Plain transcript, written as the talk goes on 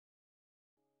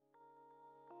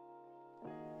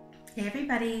Hey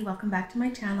everybody, welcome back to my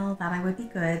channel, Thought I Would Be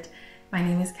Good. My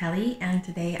name is Kelly and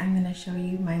today I'm going to show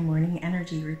you my morning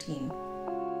energy routine.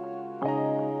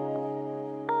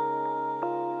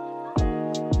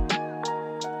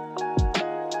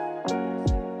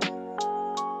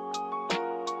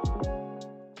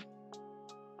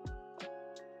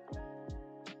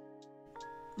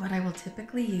 What I will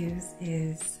typically use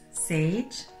is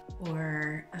sage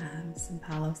or some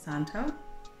Palo Santo.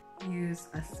 Use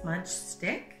a smudge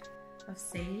stick of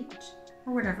sage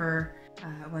or whatever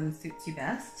one suits you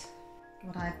best.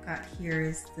 What I've got here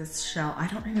is this shell. I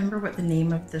don't remember what the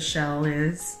name of the shell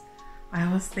is. I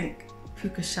always think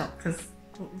puka shell because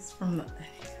it was from the,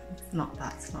 it's not,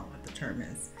 that's not what the term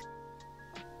is.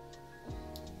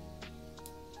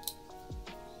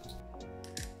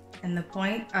 And the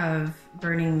point of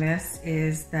burning this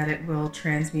is that it will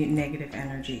transmute negative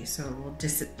energy. So it will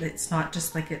it's not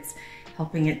just like it's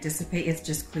helping it dissipate, it's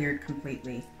just cleared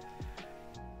completely.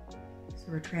 So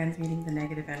we're transmuting the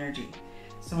negative energy.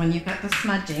 So when you've got the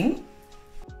smudging,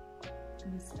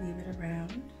 just leave it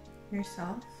around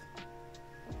yourself.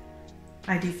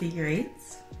 I do figure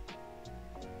eights.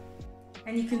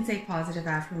 And you can say positive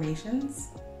affirmations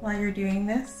while you're doing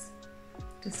this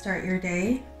to start your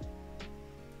day.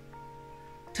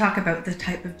 Talk about the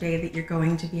type of day that you're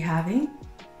going to be having,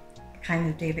 the kind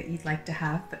of day that you'd like to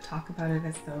have, but talk about it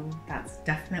as though that's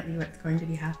definitely what's going to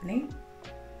be happening.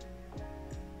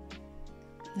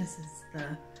 This is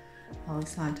the Palo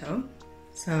Santo.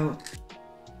 So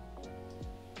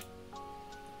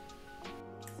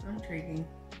intriguing.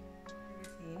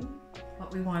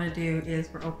 What we want to do is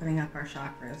we're opening up our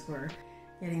chakras. We're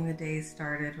getting the day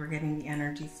started. We're getting the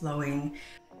energy flowing.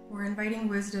 We're inviting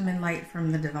wisdom and light from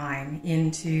the divine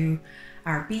into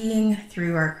our being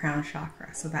through our crown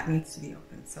chakra. So that needs to be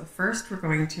open. So first we're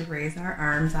going to raise our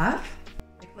arms up.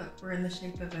 Like look, we're in the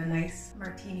shape of a nice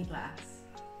martini glass,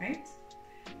 right?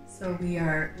 So we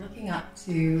are looking up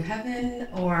to heaven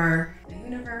or the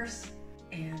universe,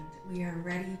 and we are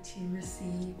ready to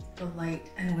receive the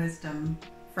light and wisdom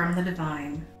from the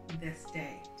divine this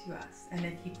day to us. And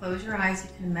if you close your eyes, you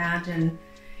can imagine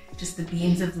just the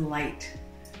beams of light,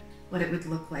 what it would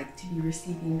look like to be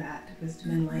receiving that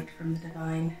wisdom and light from the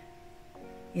divine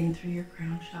in through your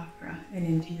crown chakra and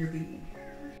into your being.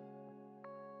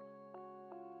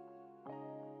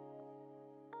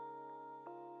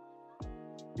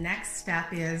 The next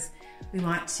step is we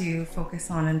want to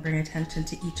focus on and bring attention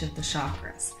to each of the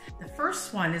chakras. The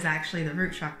first one is actually the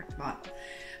root chakra spot,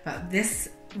 but this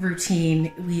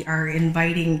routine we are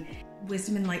inviting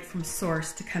wisdom and light from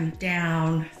source to come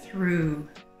down through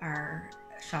our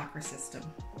chakra system,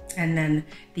 and then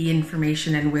the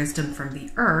information and wisdom from the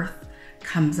earth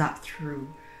comes up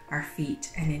through our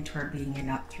feet and into our being and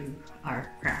up through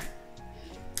our crown.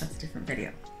 That's a different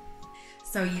video.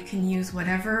 So you can use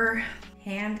whatever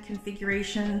hand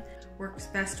configuration works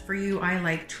best for you. I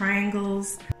like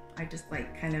triangles. I just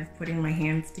like kind of putting my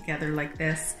hands together like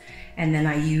this, and then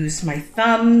I use my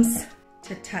thumbs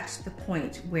to touch the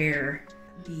point where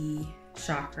the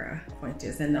chakra point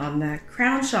is. And on the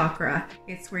crown chakra,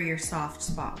 it's where your soft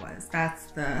spot was. That's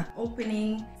the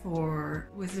opening for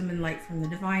wisdom and light from the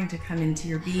divine to come into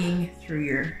your being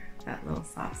through that little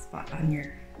soft spot on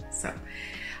your, so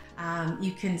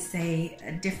you can say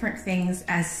different things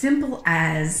as simple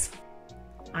as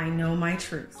I know my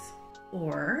truth,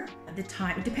 or the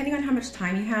time, depending on how much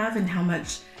time you have and how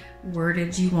much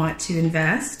wordage you want to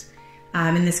invest,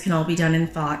 and this can all be done in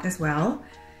thought as well.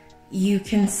 You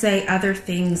can say other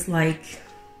things like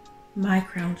my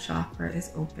crown chakra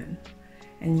is open,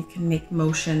 and you can make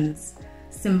motions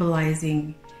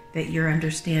symbolizing that you're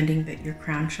understanding that your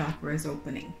crown chakra is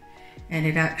opening, and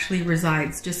it actually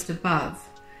resides just above,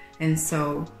 and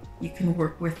so you can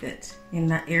work with it in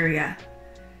that area.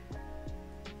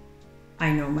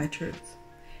 I know my truth.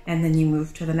 And then you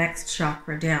move to the next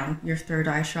chakra down, your third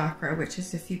eye chakra, which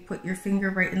is if you put your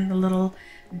finger right in the little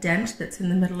dent that's in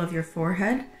the middle of your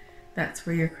forehead, that's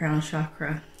where your crown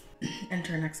chakra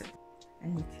enter and exit.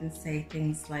 And you can say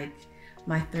things like,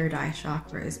 my third eye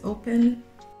chakra is open.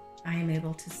 I am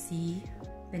able to see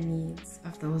the needs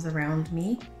of those around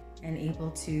me and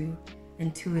able to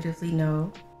intuitively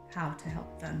know how to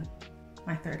help them.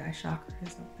 My third eye chakra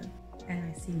is open and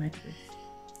I see my truth.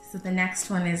 So the next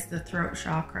one is the throat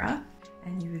chakra,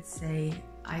 and you would say,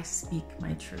 I speak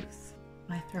my truth.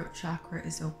 My throat chakra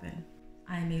is open.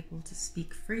 I'm able to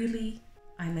speak freely.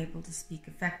 I'm able to speak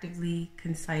effectively,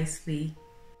 concisely.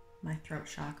 My throat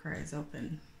chakra is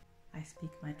open. I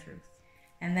speak my truth.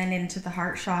 And then into the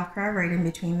heart chakra, right in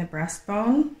between the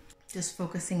breastbone, just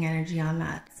focusing energy on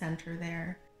that center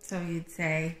there. So you'd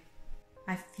say,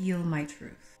 I feel my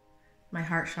truth. My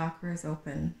heart chakra is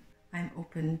open. I'm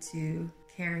open to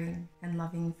caring and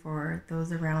loving for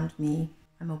those around me.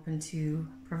 I'm open to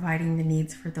providing the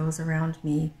needs for those around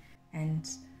me. And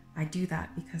I do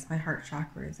that because my heart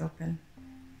chakra is open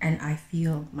and I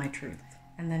feel my truth.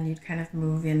 And then you'd kind of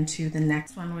move into the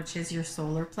next one, which is your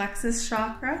solar plexus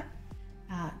chakra.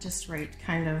 Just right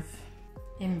kind of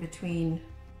in between,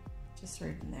 just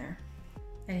right in there.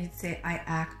 And you'd say, I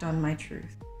act on my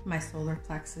truth. My solar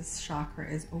plexus chakra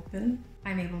is open.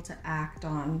 I'm able to act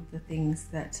on the things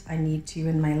that I need to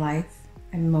in my life.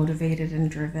 I'm motivated and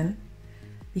driven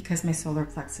because my solar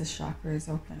plexus chakra is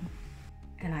open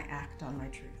and I act on my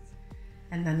truth.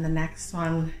 And then the next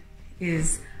one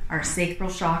is our sacral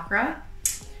chakra,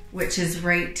 which is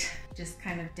right just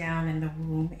kind of down in the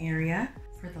womb area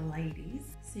for the ladies.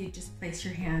 So you just place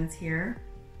your hands here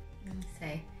and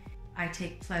say, I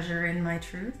take pleasure in my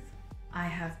truth. I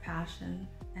have passion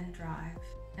and drive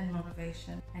and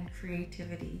motivation and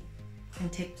creativity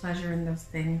and take pleasure in those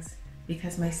things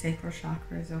because my sacral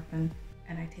chakra is open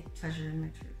and I take pleasure in my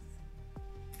truth.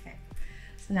 Okay,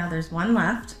 so now there's one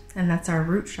left, and that's our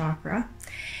root chakra.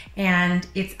 And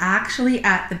it's actually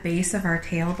at the base of our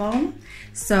tailbone.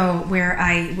 So where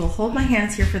I will hold my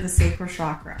hands here for the sacral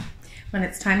chakra. When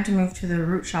it's time to move to the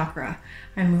root chakra,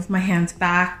 I move my hands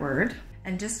backward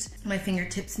and just my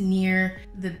fingertips near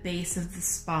the base of the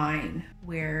spine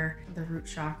where the root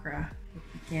chakra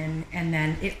would begin. And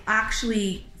then it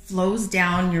actually flows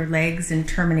down your legs and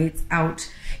terminates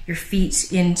out your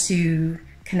feet into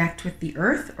connect with the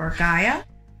earth or Gaia.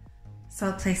 So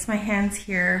I'll place my hands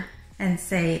here and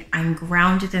say, I'm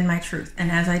grounded in my truth.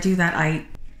 And as I do that,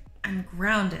 I'm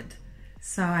grounded.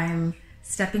 So I'm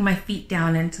stepping my feet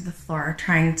down into the floor,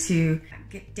 trying to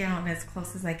get down as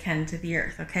close as I can to the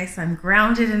earth. Okay, so I'm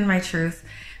grounded in my truth.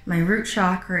 My root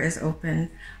chakra is open.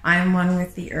 I'm one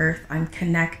with the earth. I'm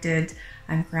connected.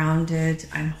 I'm grounded.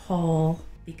 I'm whole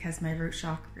because my root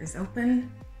chakra is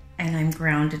open and I'm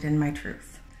grounded in my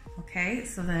truth. Okay,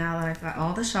 so now that I've got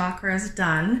all the chakras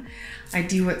done, I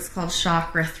do what's called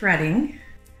chakra threading,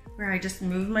 where I just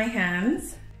move my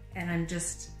hands and I'm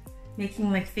just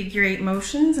making like figure 8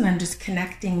 motions, and I'm just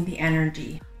connecting the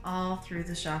energy all through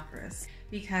the chakras.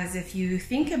 Because if you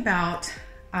think about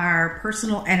our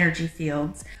personal energy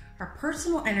fields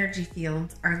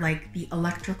are like the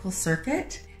electrical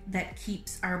circuit that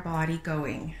keeps our body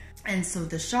going. And so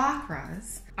the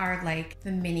chakras are like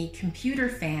the mini computer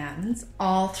fans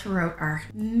all throughout our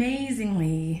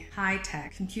amazingly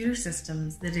high-tech computer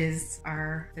systems that is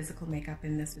our physical makeup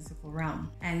in this physical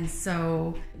realm. And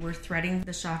so we're threading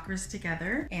the chakras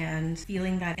together and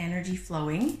feeling that energy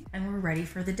flowing, and we're ready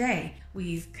for the day.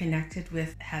 We've connected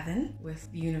with heaven,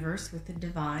 with the universe, with the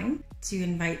divine, to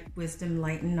invite wisdom,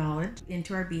 light, and knowledge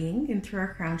into our being and through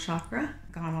our crown chakra,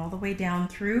 gone all the way down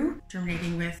through,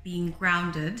 terminating with being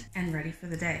grounded and ready for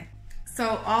the day.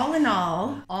 So all in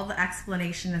all the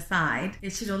explanation aside, it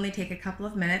should only take a couple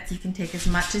of minutes. You can take as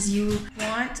much as you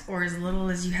want or as little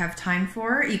as you have time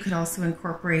for. You could also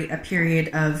incorporate a period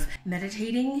of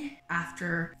meditating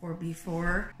after or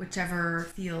before, whichever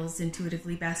feels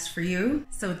intuitively best for you.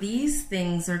 So these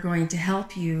things are going to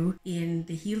help you in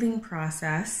the healing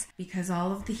process, because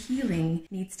all of the healing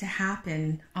needs to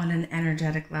happen on an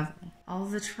energetic level. All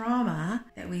the trauma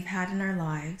that we've had in our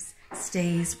lives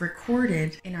stays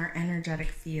recorded in our energetic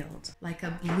field, like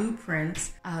a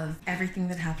blueprint of everything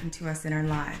that happened to us in our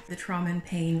lives. The trauma and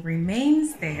pain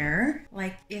remains there.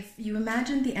 Like if you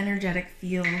imagine the energetic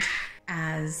field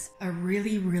as a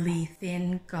really, really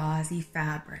thin, gauzy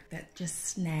fabric that just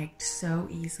snagged so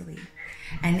easily.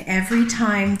 And every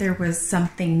time there was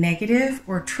something negative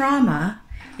or trauma,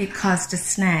 it caused a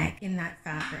snag in that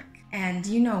fabric. And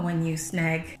you know, when you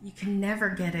snag, you can never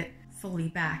get it fully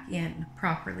back in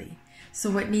properly. So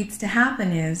what needs to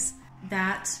happen is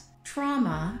that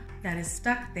trauma that is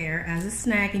stuck there as a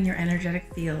snag in your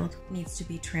energetic field needs to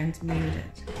be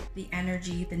transmuted. The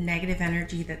energy, the negative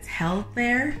energy that's held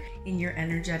there in your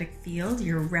energetic field,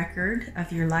 your record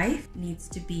of your life, needs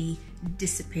to be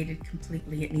dissipated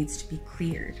completely. It needs to be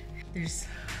cleared. There's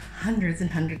hundreds and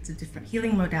hundreds of different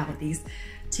healing modalities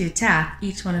to tap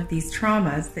each one of these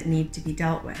traumas that need to be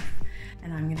dealt with.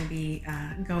 And I'm going to be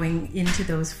going into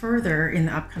those further in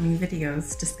the upcoming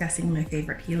videos, discussing my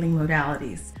favorite healing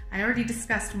modalities. I already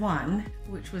discussed one,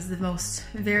 which was the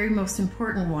very most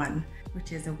important one,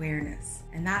 which is awareness.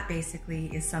 And that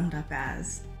basically is summed up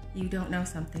as, you don't know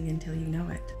something until you know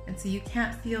it. And so you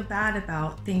can't feel bad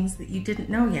about things that you didn't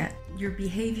know yet. Your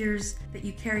behaviors that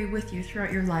you carry with you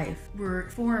throughout your life were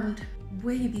formed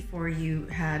way before you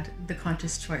had the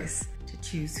conscious choice to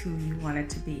choose who you wanted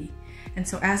to be. And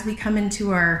so as we come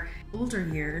into our older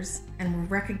years and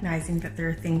we're recognizing that there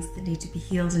are things that need to be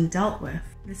healed and dealt with,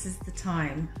 this is the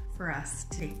time for us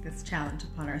to take this challenge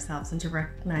upon ourselves and to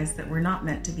recognize that we're not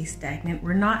meant to be stagnant.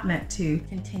 We're not meant to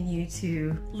continue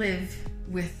to live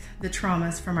with the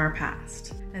traumas from our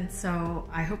past. And so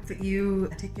I hope that you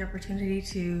take the opportunity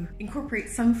to incorporate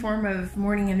some form of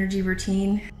morning energy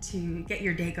routine to get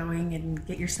your day going and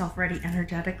get yourself ready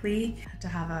energetically to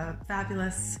have a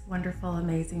fabulous, wonderful,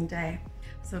 amazing day.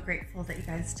 So grateful that you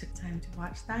guys took time to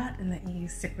watch that and that you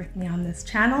stick with me on this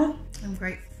channel. I'm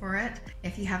grateful for it.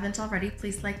 If you haven't already,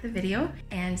 please like the video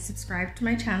and subscribe to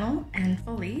my channel and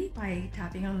fully by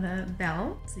tapping on the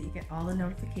bell so you get all the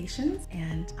notifications.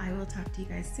 And I will talk to you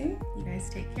guys soon. You guys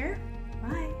take care.